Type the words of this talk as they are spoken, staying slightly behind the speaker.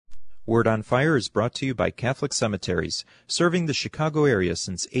Word on Fire is brought to you by Catholic Cemeteries, serving the Chicago area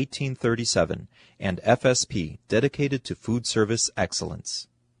since 1837, and FSP, dedicated to food service excellence.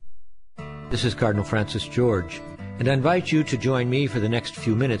 This is Cardinal Francis George, and I invite you to join me for the next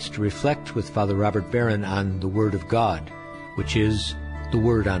few minutes to reflect with Father Robert Barron on the Word of God, which is the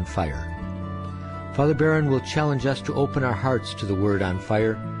Word on Fire. Father Barron will challenge us to open our hearts to the Word on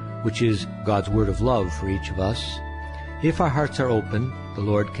Fire, which is God's word of love for each of us. If our hearts are open, the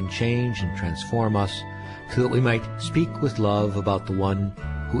Lord can change and transform us so that we might speak with love about the one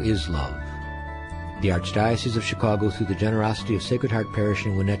who is love. The Archdiocese of Chicago, through the generosity of Sacred Heart Parish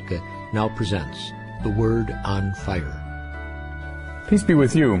in Winnetka, now presents the Word on Fire. Peace be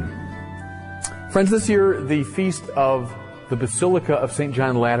with you. Friends, this year the feast of the Basilica of St.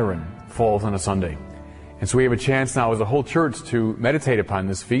 John Lateran falls on a Sunday. And so we have a chance now as a whole church to meditate upon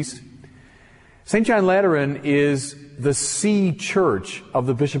this feast. St. John Lateran is the see church of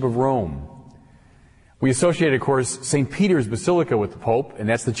the Bishop of Rome. We associate, of course, St. Peter's Basilica with the Pope, and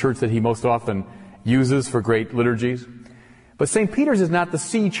that's the church that he most often uses for great liturgies. But St. Peter's is not the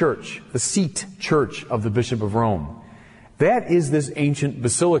see church, the seat church of the Bishop of Rome. That is this ancient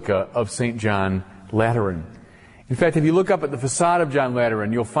Basilica of St. John Lateran. In fact, if you look up at the facade of John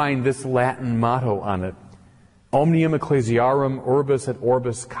Lateran, you'll find this Latin motto on it: Omnium Ecclesiarum Urbis et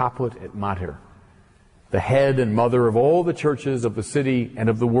Orbis Caput et Mater. The head and mother of all the churches of the city and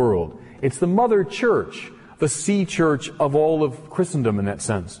of the world. It's the mother church, the see church of all of Christendom in that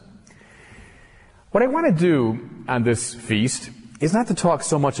sense. What I want to do on this feast is not to talk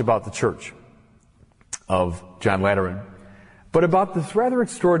so much about the church of John Lateran, but about this rather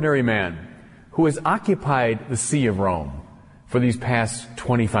extraordinary man who has occupied the See of Rome for these past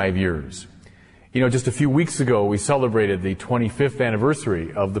 25 years. You know, just a few weeks ago we celebrated the 25th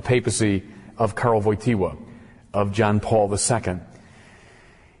anniversary of the papacy of Karol Wojtyła, of John Paul II.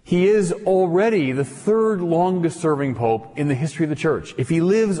 He is already the third longest serving pope in the history of the church. If he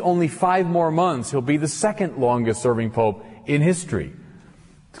lives only 5 more months, he'll be the second longest serving pope in history.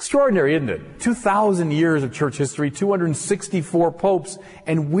 It's extraordinary, isn't it? 2,000 years of church history, 264 popes,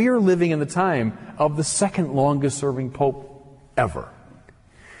 and we're living in the time of the second longest serving pope ever.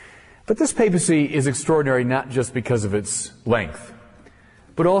 But this papacy is extraordinary not just because of its length,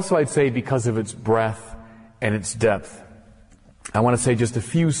 but also, I'd say, because of its breadth and its depth. I want to say just a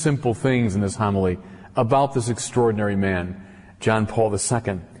few simple things in this homily about this extraordinary man, John Paul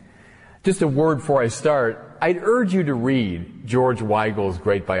II. Just a word before I start. I'd urge you to read George Weigel's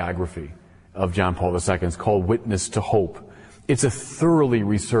great biography of John Paul II. It's called Witness to Hope. It's a thoroughly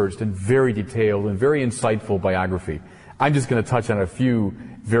researched and very detailed and very insightful biography. I'm just going to touch on a few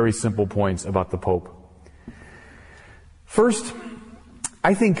very simple points about the Pope. First,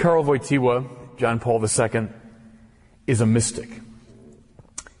 I think Karol Wojtyła, John Paul II, is a mystic.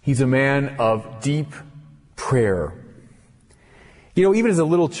 He's a man of deep prayer. You know, even as a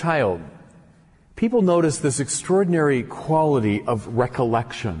little child, people noticed this extraordinary quality of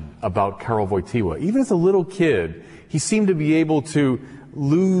recollection about Karol Wojtyła. Even as a little kid, he seemed to be able to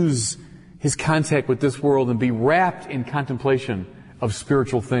lose his contact with this world and be wrapped in contemplation of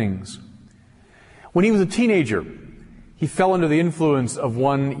spiritual things. When he was a teenager, he fell under the influence of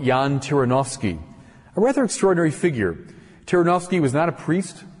one Jan Tyranowski, a rather extraordinary figure. Tyranowski was not a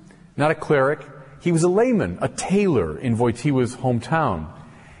priest, not a cleric. He was a layman, a tailor in Wojtyła's hometown.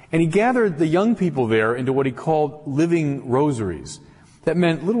 And he gathered the young people there into what he called living rosaries. That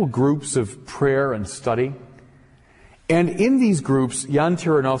meant little groups of prayer and study. And in these groups, Jan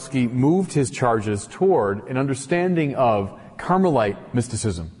Tyranowski moved his charges toward an understanding of Carmelite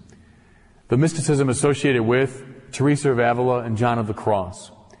mysticism, the mysticism associated with Teresa of Avila and John of the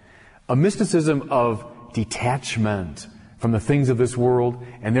Cross, a mysticism of detachment from the things of this world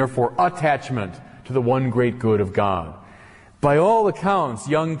and therefore attachment to the one great good of God. By all accounts,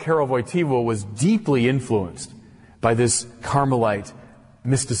 young Karol Wojtyła was deeply influenced by this Carmelite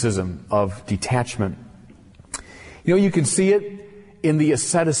mysticism of detachment. You know, you can see it in the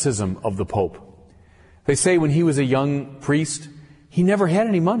asceticism of the Pope. They say when he was a young priest, he never had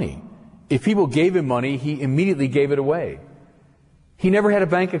any money. If people gave him money, he immediately gave it away. He never had a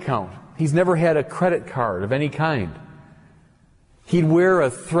bank account. He's never had a credit card of any kind. He'd wear a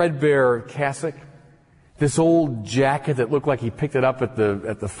threadbare cassock, this old jacket that looked like he picked it up at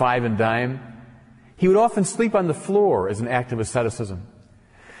the Five and Dime. He would often sleep on the floor as an act of asceticism.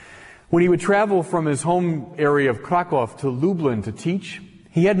 When he would travel from his home area of Krakow to Lublin to teach,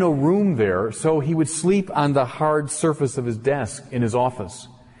 he had no room there, so he would sleep on the hard surface of his desk in his office.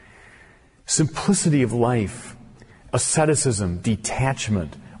 Simplicity of life, asceticism,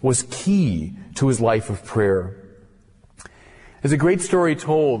 detachment was key to his life of prayer. There's a great story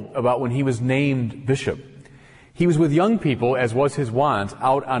told about when he was named bishop. He was with young people, as was his wont,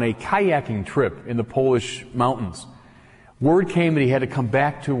 out on a kayaking trip in the Polish mountains. Word came that he had to come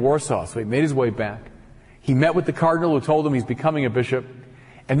back to Warsaw, so he made his way back. He met with the cardinal who told him he's becoming a bishop.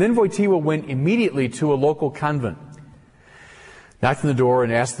 And then Wojtyła went immediately to a local convent, knocked on the door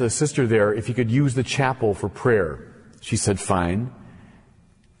and asked the sister there if he could use the chapel for prayer. She said, fine.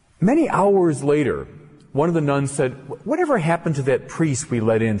 Many hours later, one of the nuns said, whatever happened to that priest we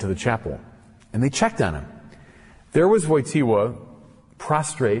let into the chapel? And they checked on him. There was Wojtyła,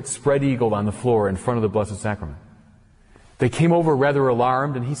 prostrate, spread-eagled on the floor in front of the Blessed Sacrament. They came over rather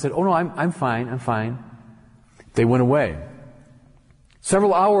alarmed, and he said, oh no, I'm fine. They went away.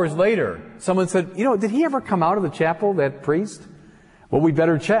 Several hours later, someone said, did he ever come out of the chapel, that priest? Well, we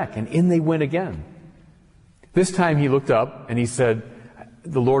better check. And in they went again. This time he looked up and he said,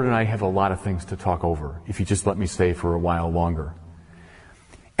 the Lord and I have a lot of things to talk over, if you just let me stay for a while longer.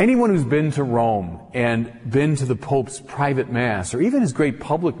 Anyone who's been to Rome and been to the Pope's private Mass, or even his great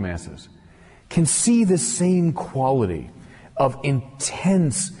public Masses, can see the same quality of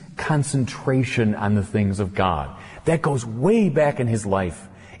intense concentration on the things of God. That goes way back in his life.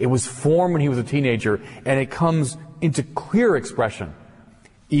 It was formed when he was a teenager, and it comes into clear expression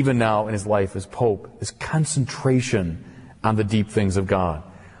even now in his life as Pope, this concentration on the deep things of God.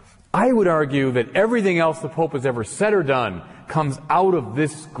 I would argue that everything else the Pope has ever said or done comes out of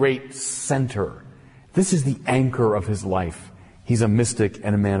this great center. This is the anchor of his life. He's a mystic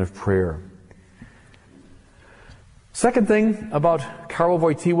and a man of prayer. Second thing about Karol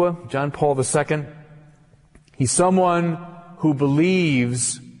Wojtyła, John Paul II, he's someone who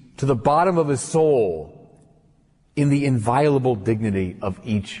believes to the bottom of his soul in the inviolable dignity of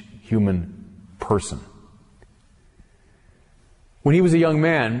each human person. When he was a young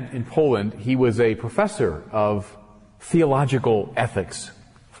man in Poland, he was a professor of theological ethics,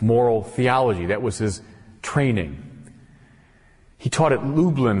 moral theology. That was his training. He taught at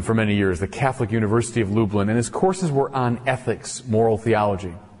Lublin for many years, the Catholic University of Lublin, and his courses were on ethics, moral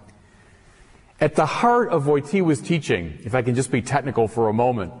theology. At the heart of Wojtyła's teaching, if I can just be technical for a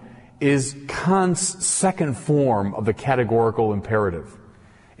moment, is Kant's second form of the categorical imperative.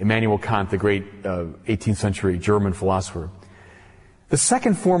 Immanuel Kant, the great 18th century German philosopher. The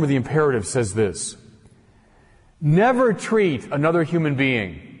second form of the imperative says this: never treat another human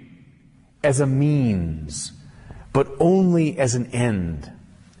being as a means, but only as an end.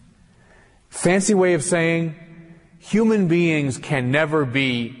 Fancy way of saying, human beings can never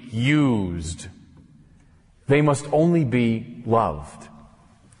be used. They must only be loved.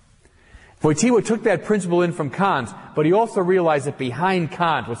 Wojtyła took that principle in from Kant, but he also realized that behind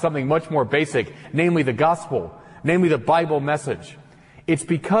Kant was something much more basic, namely the gospel, namely the Bible message. It's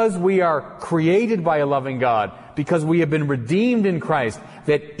because we are created by a loving God, because we have been redeemed in Christ,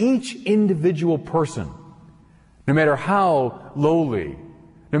 that each individual person, no matter how lowly,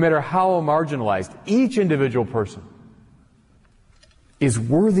 no matter how marginalized, each individual person is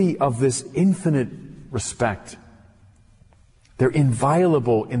worthy of this infinite respect. They're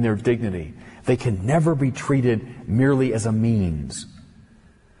inviolable in their dignity. They can never be treated merely as a means.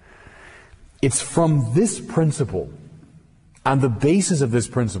 It's from this principle, on the basis of this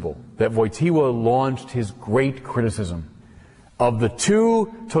principle, that Wojtyła launched his great criticism of the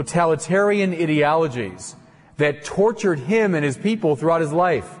two totalitarian ideologies that tortured him and his people throughout his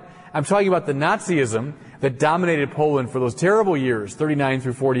life. I'm talking about the Nazism that dominated Poland for those terrible years, 39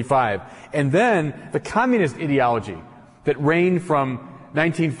 through 45, and then the communist ideology that reigned from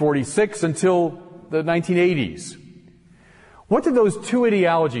 1946 until the 1980s. What did those two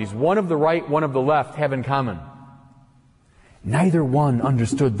ideologies, one of the right, one of the left, have in common? Neither one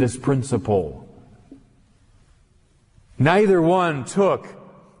understood this principle. Neither one took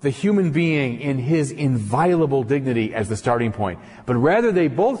the human being in his inviolable dignity as the starting point, but rather they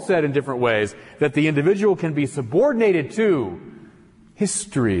both said in different ways that the individual can be subordinated to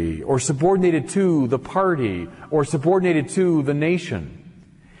history, or subordinated to the party, or subordinated to the nation.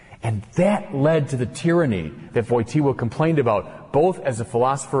 And that led to the tyranny that Wojtyła complained about, both as a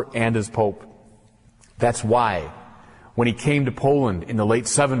philosopher and as Pope. That's why, when he came to Poland in the late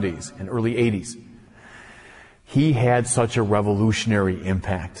 70s and early 80s, he had such a revolutionary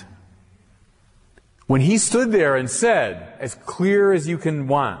impact. When he stood there and said, as clear as you can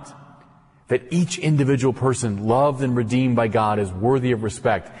want, that each individual person loved and redeemed by God is worthy of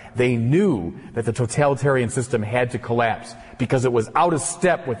respect, they knew that the totalitarian system had to collapse because it was out of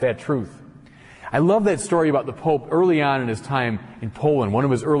step with that truth. I love that story about the Pope early on in his time in Poland, one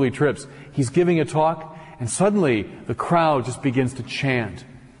of his early trips. He's giving a talk, and suddenly the crowd just begins to chant,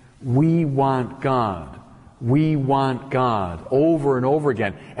 "We want God. "We want God," over and over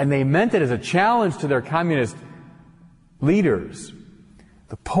again. And they meant it as a challenge to their communist leaders.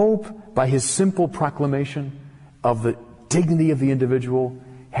 The Pope, by his simple proclamation of the dignity of the individual,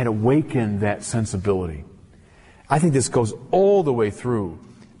 had awakened that sensibility. I think this goes all the way through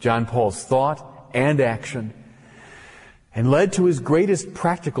John Paul's thought and action, and led to his greatest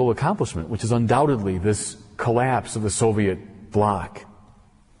practical accomplishment, which is undoubtedly this collapse of the Soviet bloc.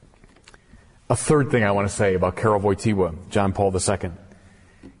 A third thing I want to say about Karol Wojtyła, John Paul II.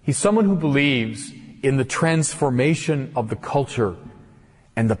 He's someone who believes in the transformation of the culture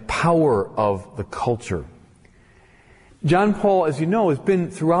and the power of the culture. John Paul, as you know, has been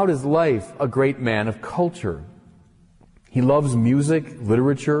throughout his life a great man of culture. He loves music,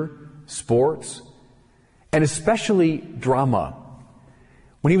 literature, sports, and especially drama.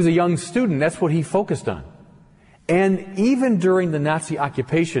 When he was a young student, that's what he focused on. And even during the Nazi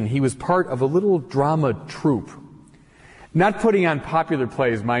occupation, he was part of a little drama troupe. Not putting on popular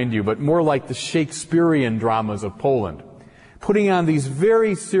plays, mind you, but more like the Shakespearean dramas of Poland. Putting on these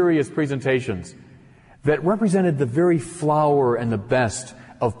very serious presentations that represented the very flower and the best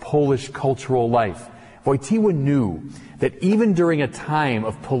of Polish cultural life. Wojtyła knew that even during a time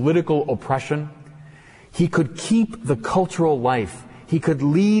of political oppression, he could keep the cultural life. He could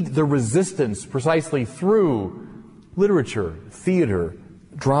lead the resistance precisely through literature, theater,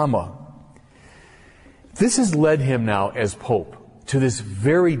 drama. This has led him now as Pope to this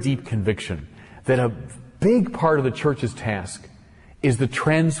very deep conviction that a big part of the Church's task is the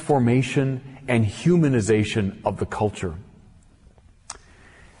transformation and humanization of the culture.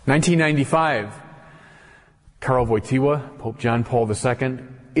 1995, Karol Wojtyła, Pope John Paul II,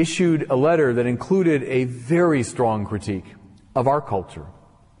 issued a letter that included a very strong critique of our culture.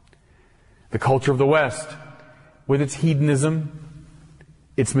 The culture of the West, with its hedonism,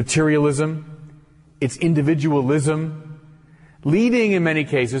 its materialism, its individualism, leading in many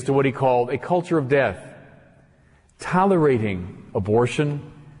cases to what he called a culture of death, tolerating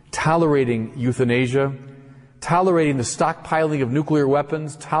abortion, tolerating euthanasia, tolerating the stockpiling of nuclear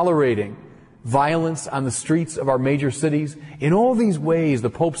weapons, tolerating violence on the streets of our major cities. In all these ways, the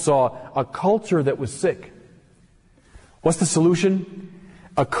Pope saw a culture that was sick. What's the solution?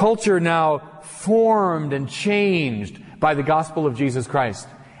 A culture now formed and changed by the gospel of Jesus Christ.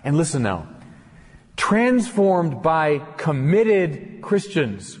 And listen now, transformed by committed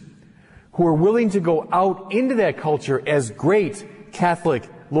Christians who are willing to go out into that culture as great Catholic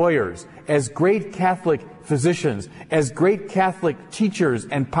lawyers, as great Catholic physicians, as great Catholic teachers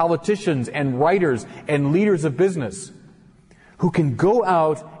and politicians and writers and leaders of business, who can go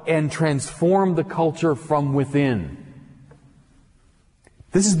out and transform the culture from within.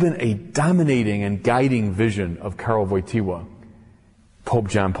 This has been a dominating and guiding vision of Karol Wojtyła, Pope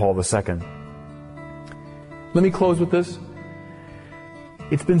John Paul II. Let me close with this.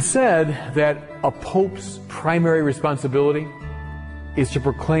 It's been said that a pope's primary responsibility is to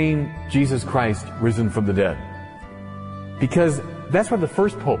proclaim Jesus Christ risen from the dead. Because that's what the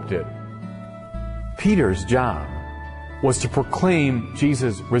first pope did. Peter's job was to proclaim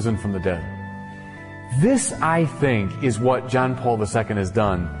Jesus risen from the dead. This, I think, is what John Paul II has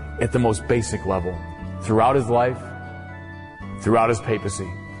done at the most basic level throughout his life, throughout his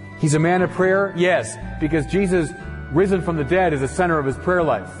papacy. He's a man of prayer, yes, because Jesus risen from the dead is the center of his prayer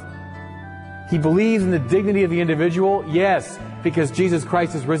life. He believes in the dignity of the individual, yes, because Jesus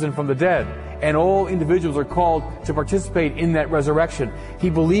Christ is risen from the dead, and all individuals are called to participate in that resurrection. He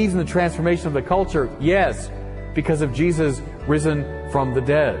believes in the transformation of the culture, yes, because of Jesus risen from the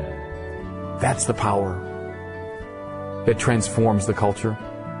dead. That's the power that transforms the culture.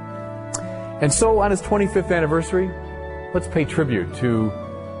 And so on his 25th anniversary, let's pay tribute to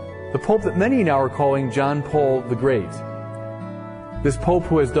the Pope that many now are calling John Paul the Great. This Pope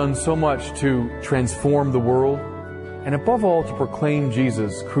who has done so much to transform the world, and above all to proclaim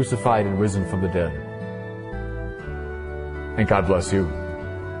Jesus crucified and risen from the dead. And God bless you.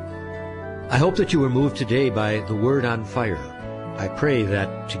 I hope that you were moved today by the Word on Fire. I pray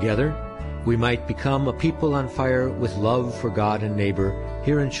that together we might become a people on fire with love for God and neighbor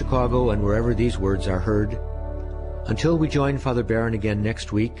here in Chicago and wherever these words are heard. Until we join Father Barron again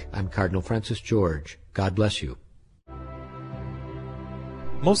next week, I'm Cardinal Francis George. God bless you.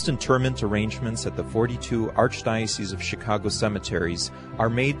 Most interment arrangements at the 42 Archdiocese of Chicago cemeteries are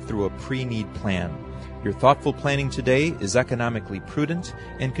made through a pre-need plan. Your thoughtful planning today is economically prudent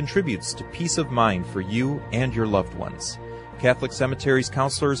and contributes to peace of mind for you and your loved ones. Catholic Cemeteries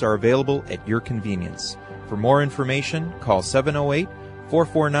counselors are available at your convenience. For more information, call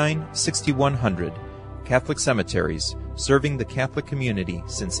 708-449-6100. Catholic Cemeteries, serving the Catholic community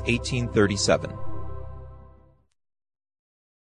since 1837.